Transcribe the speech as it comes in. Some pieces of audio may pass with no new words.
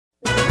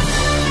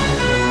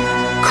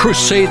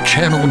CRUSADE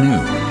Channel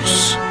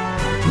News.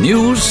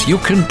 News you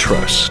can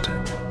trust.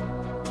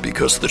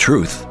 Because the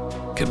truth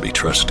can be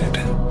trusted.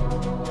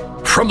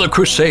 From the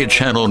CRUSADE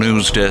Channel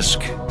News Desk,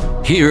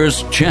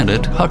 here's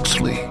Janet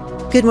Huxley.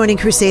 Good morning,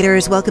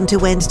 Crusaders. Welcome to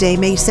Wednesday,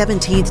 May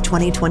 17th,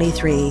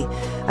 2023.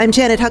 I'm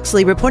Janet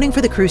Huxley, reporting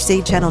for the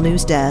CRUSADE Channel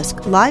News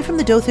Desk, live from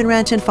the Dothan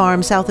Ranch and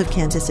Farm south of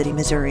Kansas City,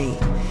 Missouri.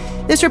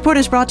 This report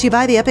is brought to you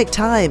by the Epoch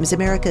Times,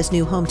 America's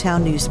new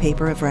hometown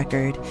newspaper of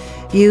record.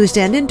 Used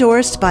and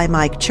endorsed by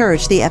Mike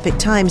Church, the Epoch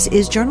Times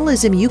is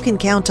journalism you can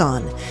count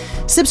on.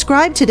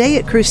 Subscribe today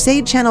at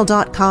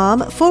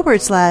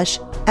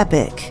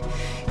crusadechannel.com/epic.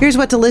 Here's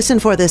what to listen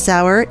for this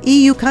hour.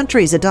 EU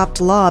countries adopt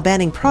law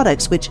banning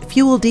products which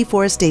fuel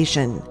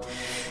deforestation.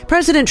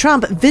 President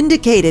Trump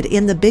vindicated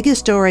in the biggest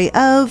story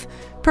of,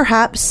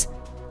 perhaps,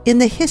 in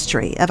the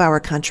history of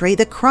our country,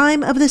 the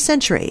crime of the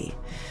century.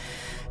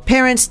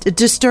 Parents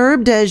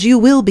disturbed as you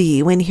will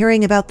be when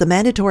hearing about the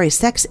mandatory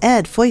sex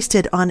ed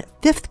foisted on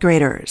fifth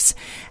graders.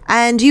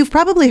 And you've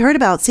probably heard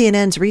about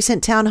CNN's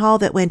recent town hall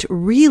that went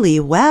really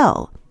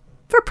well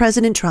for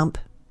President Trump.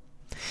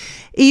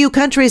 EU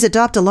countries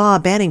adopt a law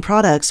banning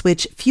products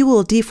which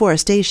fuel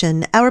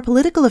deforestation. Our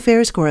political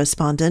affairs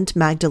correspondent,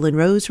 Magdalene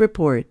Rose,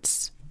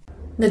 reports.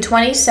 The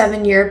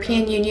 27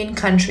 European Union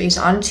countries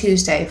on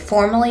Tuesday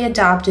formally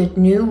adopted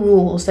new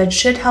rules that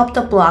should help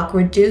the bloc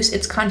reduce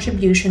its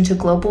contribution to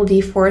global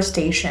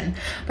deforestation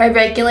by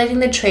regulating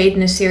the trade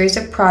in a series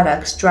of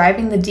products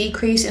driving the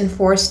decrease in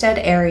forested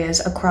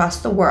areas across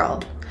the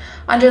world.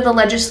 Under the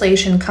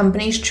legislation,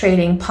 companies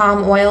trading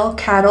palm oil,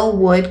 cattle,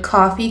 wood,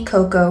 coffee,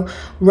 cocoa,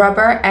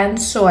 rubber,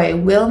 and soy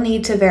will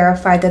need to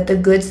verify that the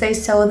goods they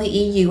sell in the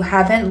EU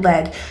haven't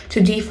led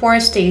to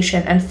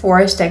deforestation and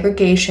forest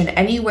degradation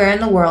anywhere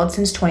in the world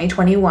since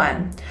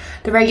 2021.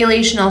 The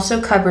regulation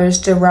also covers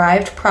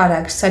derived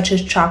products such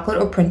as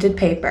chocolate or printed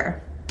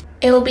paper.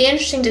 It will be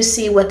interesting to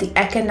see what the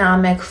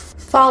economic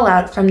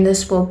fallout from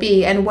this will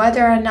be and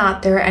whether or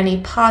not there are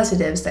any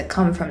positives that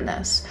come from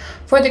this.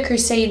 For the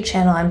CRUSADE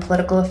Channel, I'm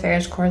political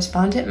affairs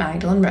correspondent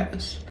Magdalene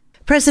Rose.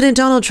 President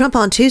Donald Trump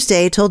on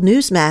Tuesday told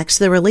Newsmax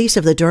the release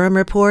of the Durham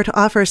report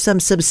offers some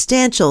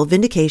substantial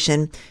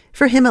vindication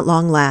for him at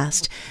long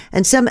last,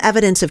 and some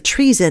evidence of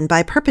treason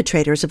by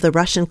perpetrators of the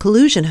Russian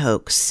collusion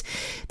hoax.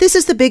 This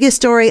is the biggest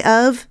story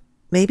of,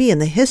 maybe in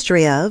the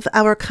history of,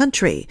 our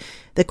country.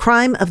 The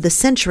crime of the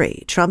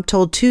century, Trump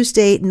told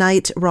Tuesday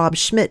night Rob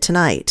Schmidt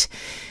tonight.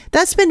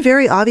 That's been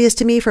very obvious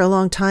to me for a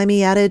long time,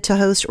 he added to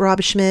host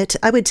Rob Schmidt.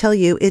 I would tell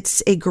you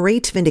it's a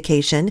great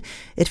vindication.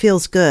 It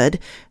feels good.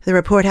 The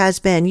report has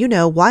been,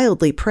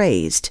 wildly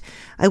praised.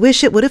 I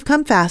wish it would have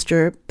come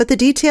faster, but the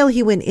detail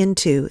he went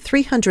into,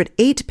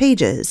 308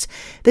 pages,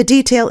 the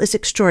detail is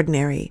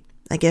extraordinary.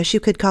 I guess you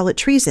could call it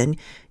treason.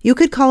 You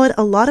could call it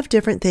a lot of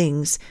different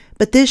things,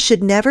 but this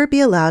should never be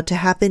allowed to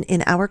happen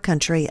in our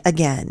country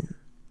again.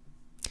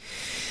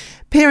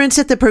 Parents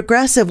at the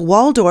progressive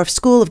Waldorf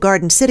School of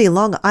Garden City,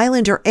 Long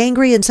Island, are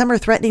angry, and some are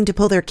threatening to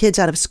pull their kids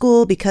out of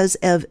school because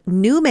of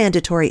new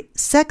mandatory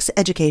sex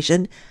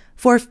education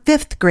for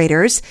fifth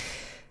graders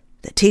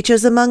that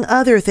teaches, among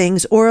other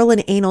things, oral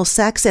and anal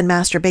sex and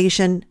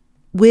masturbation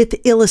with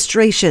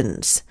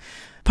illustrations.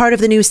 Part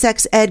of the new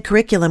sex ed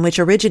curriculum, which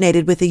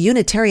originated with the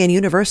Unitarian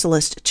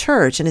Universalist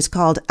Church and is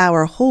called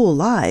Our Whole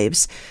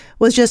Lives,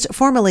 was just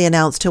formally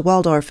announced to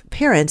Waldorf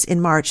parents in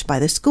March by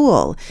the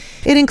school.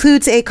 It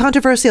includes a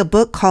controversial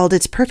book called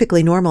It's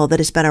Perfectly Normal that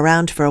has been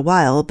around for a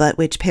while, but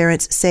which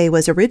parents say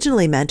was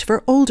originally meant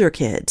for older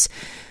kids.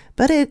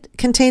 But it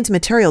contains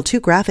material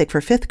too graphic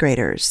for fifth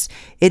graders.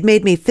 It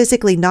made me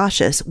physically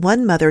nauseous,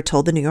 one mother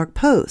told the New York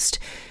Post.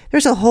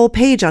 There's a whole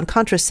page on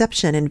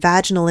contraception and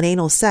vaginal and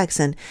anal sex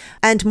and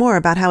more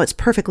about how it's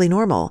perfectly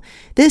normal.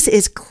 This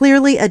is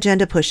clearly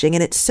agenda pushing,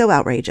 and it's so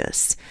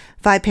outrageous.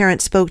 5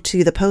 parents spoke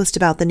to the Post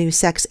about the new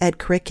sex ed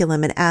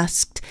curriculum and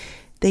asked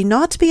they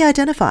not to be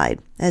identified,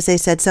 as they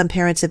said some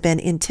parents have been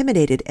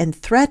intimidated and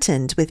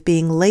threatened with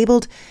being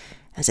labeled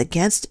as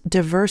against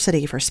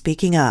diversity for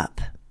speaking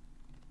up.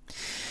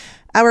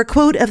 Our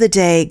quote of the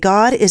day,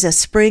 God is a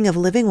spring of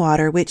living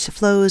water which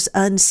flows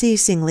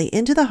unceasingly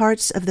into the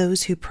hearts of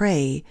those who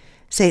pray,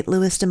 St.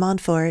 Louis de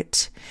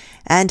Montfort.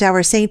 And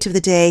our saint of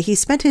the day, he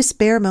spent his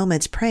spare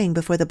moments praying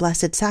before the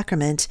Blessed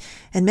Sacrament,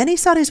 and many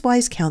sought his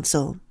wise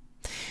counsel.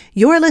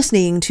 You're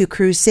listening to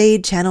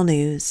CRUSADE Channel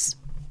News.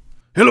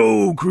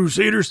 Hello,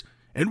 Crusaders,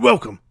 and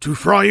welcome to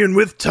Frying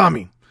with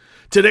Tommy.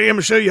 Today I'm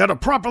going to show you how to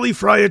properly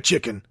fry a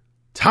chicken,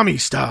 Tommy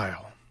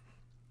style.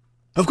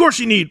 Of course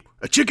you need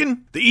a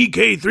chicken, the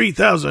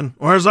EK3000,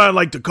 or as I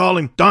like to call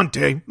him,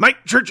 Dante,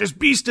 Mike Church's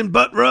Beast and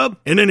Butt Rub,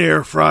 and an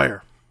air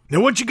fryer.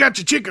 Now once you got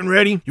your chicken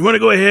ready, you want to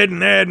go ahead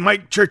and add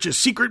Mike Church's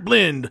secret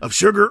blend of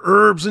sugar,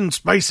 herbs, and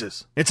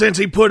spices. And since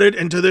he put it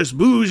into this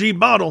bougie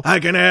bottle, I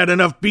can add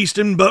enough Beast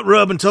and Butt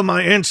Rub until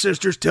my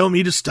ancestors tell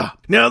me to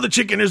stop. Now the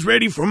chicken is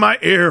ready for my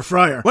air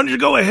fryer. Why don't you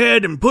go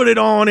ahead and put it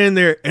on in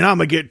there, and I'm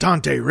going to get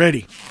Dante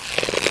ready.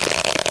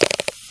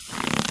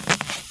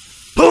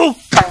 Pull!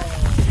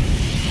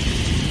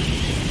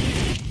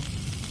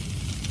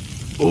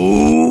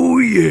 Oh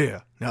yeah,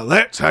 Now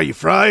that's how you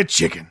fry a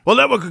chicken. Well,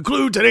 that will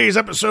conclude today's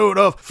episode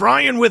of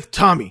Frying with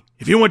Tommy.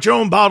 If you want your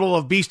own bottle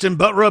of Beast and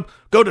Butt Rub,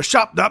 go to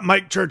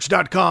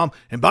shop.mikechurch.com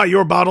and buy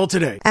your bottle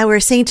today.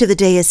 Our saint of the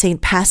day is St.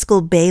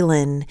 Paschal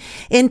Balin.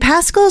 In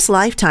Paschal's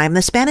lifetime,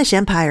 the Spanish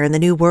Empire in the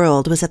New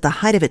World was at the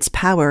height of its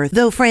power,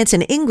 though France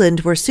and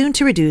England were soon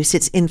to reduce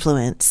its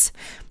influence.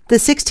 The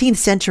 16th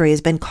century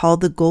has been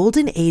called the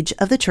Golden Age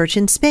of the Church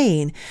in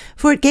Spain,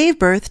 for it gave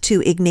birth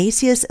to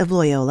Ignatius of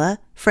Loyola,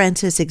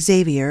 Francis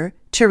Xavier,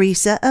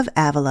 Teresa of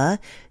Avila,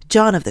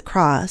 John of the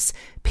Cross,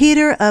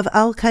 Peter of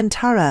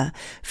Alcantara,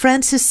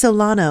 Francis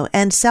Solano,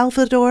 and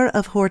Salvador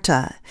of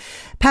Horta.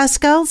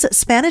 Pascal's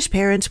Spanish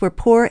parents were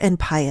poor and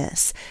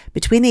pious.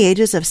 Between the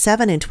ages of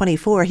 7 and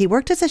 24, he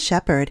worked as a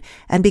shepherd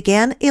and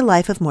began a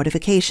life of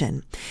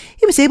mortification.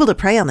 He was able to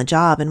pray on the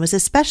job and was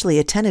especially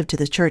attentive to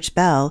the church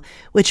bell,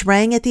 which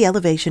rang at the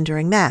elevation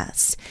during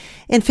Mass.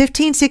 In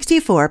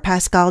 1564,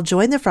 Pascal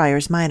joined the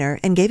Friars Minor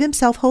and gave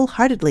himself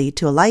wholeheartedly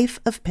to a life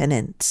of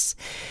penance.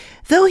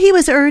 Though he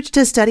was urged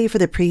to study for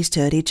the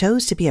priesthood, he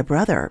chose to be a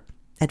brother.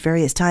 At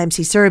various times,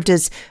 he served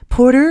as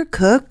porter,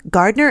 cook,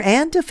 gardener,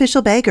 and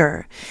official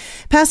beggar.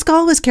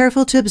 Pascal was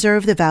careful to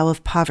observe the vow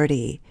of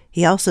poverty.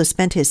 He also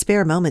spent his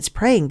spare moments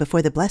praying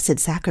before the Blessed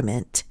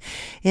Sacrament.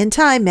 In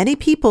time, many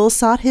people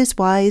sought his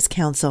wise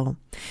counsel.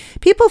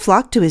 People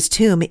flocked to his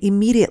tomb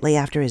immediately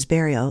after his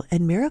burial,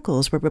 and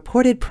miracles were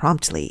reported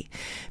promptly.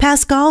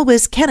 Pascal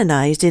was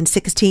canonized in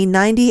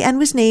 1690 and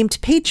was named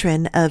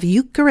patron of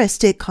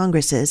Eucharistic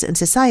congresses and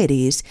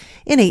societies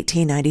in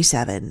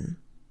 1897.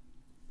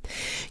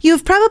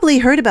 You've probably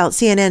heard about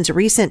CNN's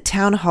recent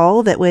town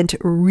hall that went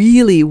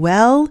really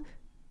well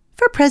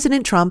for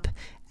President Trump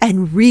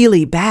and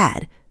really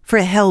bad for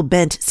a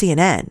hell-bent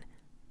CNN,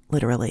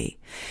 literally.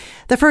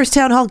 The first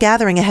town hall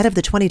gathering ahead of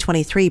the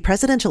 2023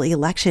 presidential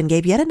election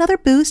gave yet another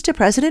boost to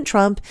President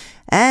Trump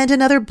and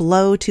another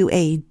blow to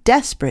a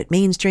desperate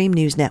mainstream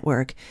news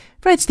network,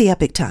 writes the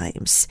Epoch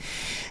Times.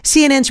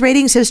 CNN's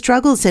ratings have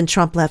struggled since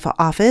Trump left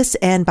office,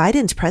 and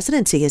Biden's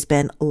presidency has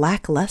been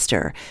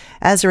lackluster.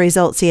 As a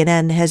result,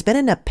 CNN has been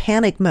in a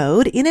panic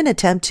mode in an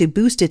attempt to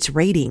boost its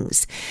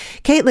ratings.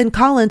 Caitlin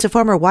Collins, a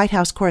former White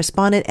House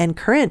correspondent and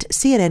current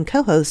CNN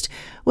co-host,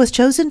 was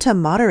chosen to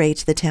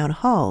moderate the town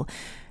hall.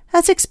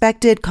 As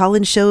expected,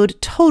 Collins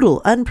showed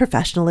total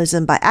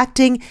unprofessionalism by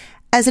acting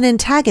as an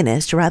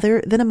antagonist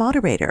rather than a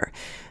moderator.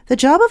 The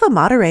job of a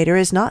moderator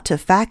is not to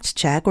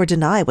fact-check or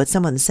deny what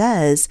someone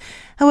says.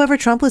 However,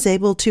 Trump was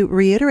able to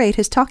reiterate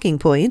his talking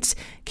points,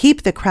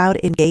 keep the crowd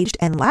engaged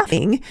and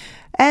laughing,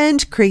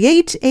 and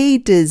create a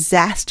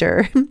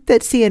disaster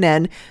that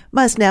CNN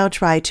must now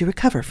try to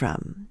recover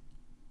from.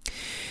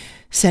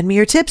 Send me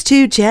your tips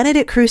to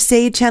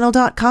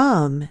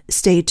janet@crusadechannel.com.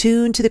 Stay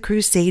tuned to the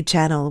Crusade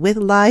Channel with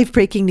live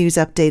breaking news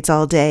updates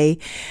all day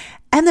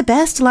and the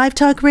best live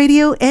talk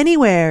radio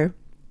anywhere.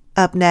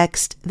 Up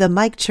next, the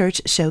Mike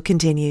Church Show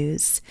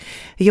continues.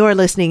 You're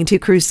listening to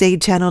Crusade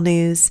Channel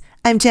News.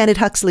 I'm Janet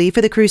Huxley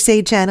for the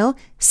Crusade Channel,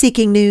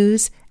 seeking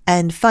news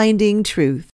and finding truth.